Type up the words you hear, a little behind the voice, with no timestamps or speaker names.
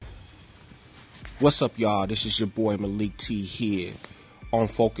What's up, y'all? This is your boy Malik T here on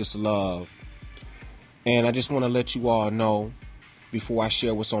Focus Love. And I just want to let you all know before I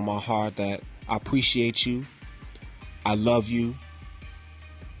share what's on my heart that I appreciate you. I love you.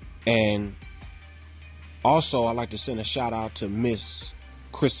 And also, I'd like to send a shout out to Miss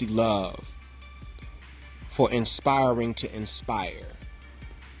Chrissy Love for inspiring to inspire,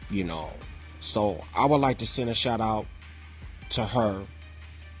 So I would like to send a shout out to her.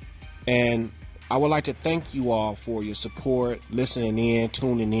 And I would like to thank you all for your support, listening in,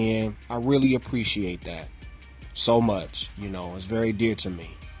 tuning in. I really appreciate that so much. It's very dear to me.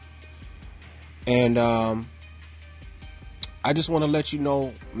 And I just want to let you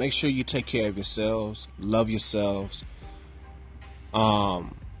know, make sure you take care of yourselves, love yourselves.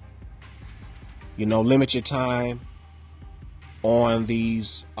 Limit your time on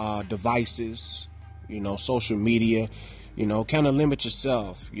these devices, social media, kind of limit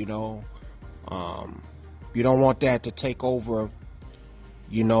yourself, You don't want that to take over,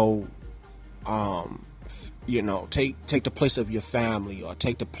 take the place of your family or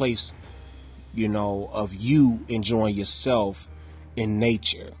take the place, of you enjoying yourself in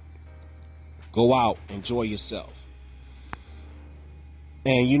nature. Go out, enjoy yourself.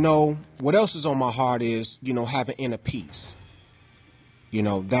 And what else is on my heart is, having inner peace.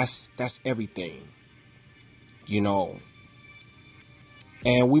 That's everything,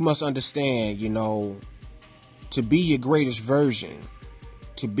 And we must understand, to be your greatest version,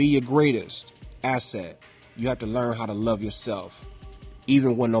 to be your greatest asset, you have to learn how to love yourself,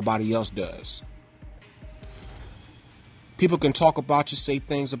 even when nobody else does. People can talk about you, say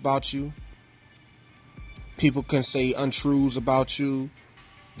things about you. People can say untruths about you,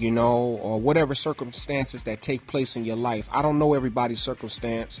 or whatever circumstances that take place in your life. I don't know everybody's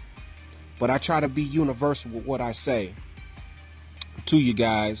circumstance, but I try to be universal with what I say to you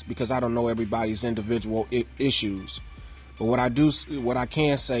guys because I don't know everybody's individual issues. But what I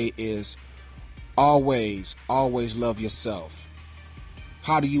can say is always love yourself.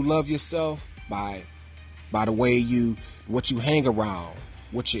 How do you love yourself? By the way what you hang around,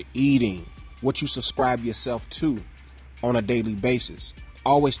 what you're eating, what you subscribe yourself to on a daily basis.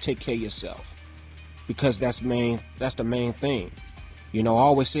 Always take care of yourself because that's the main thing. I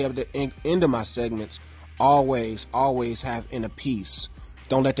always say at the end of my segments, always have inner peace.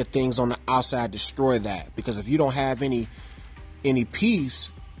 Don't let the things on the outside destroy that, because if you don't have any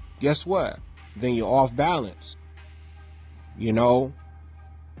peace, guess what? Then you're off balance. Yeah,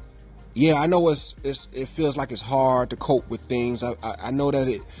 I know it feels like it's hard to cope with things. I know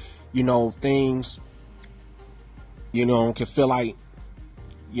that things can feel like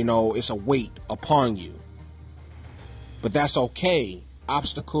it's a weight upon you. But that's okay.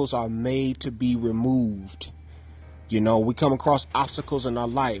 Obstacles are made to be removed. We come across obstacles in our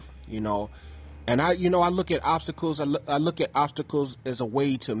life, and I look at obstacles. I look at obstacles as a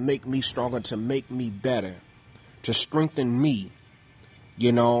way to make me stronger, to make me better, to strengthen me,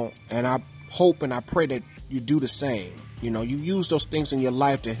 and I hope and I pray that you do the same. You use those things in your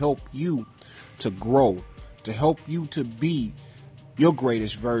life to help you to grow, to help you to be your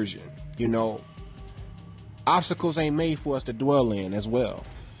greatest version. Obstacles ain't made for us to dwell in as well.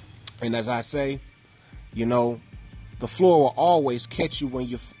 And as I say, the floor will always catch you when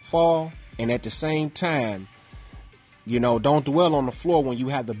you fall. And at the same time, don't dwell on the floor when you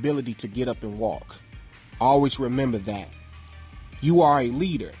have the ability to get up and walk. Always remember that. You are a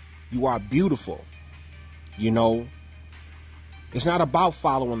leader. You are beautiful. It's not about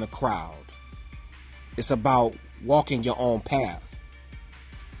following the crowd. It's about walking your own path.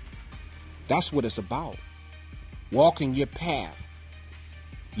 That's what it's about. Walking your path.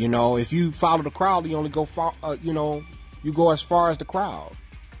 If you follow the crowd, you only go far, you go as far as the crowd.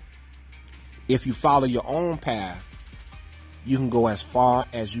 If you follow your own path, you can go as far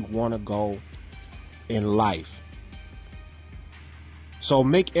as you want to go in life. So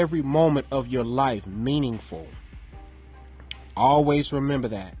make every moment of your life meaningful. Always remember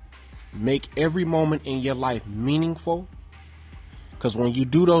that. Make every moment in your life meaningful. Because when you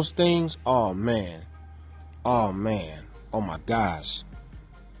do those things, oh man, oh my gosh,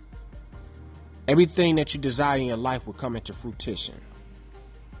 everything that you desire in your life will come into fruition.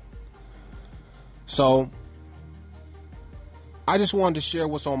 So I just wanted to share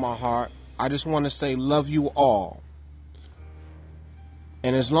what's on my heart. I just want to say love you all.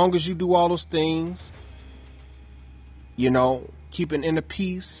 And as long as you do all those things, keeping inner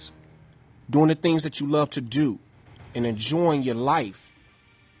peace, doing the things that you love to do, and enjoying your life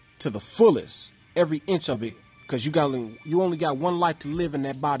to the fullest, every inch of it, because you only got one life to live in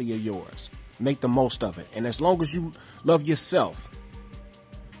that body of yours. Make the most of it. And as long as you love yourself,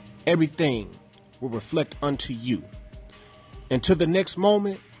 everything will reflect unto you. Until the next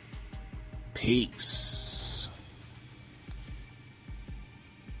moment, peace.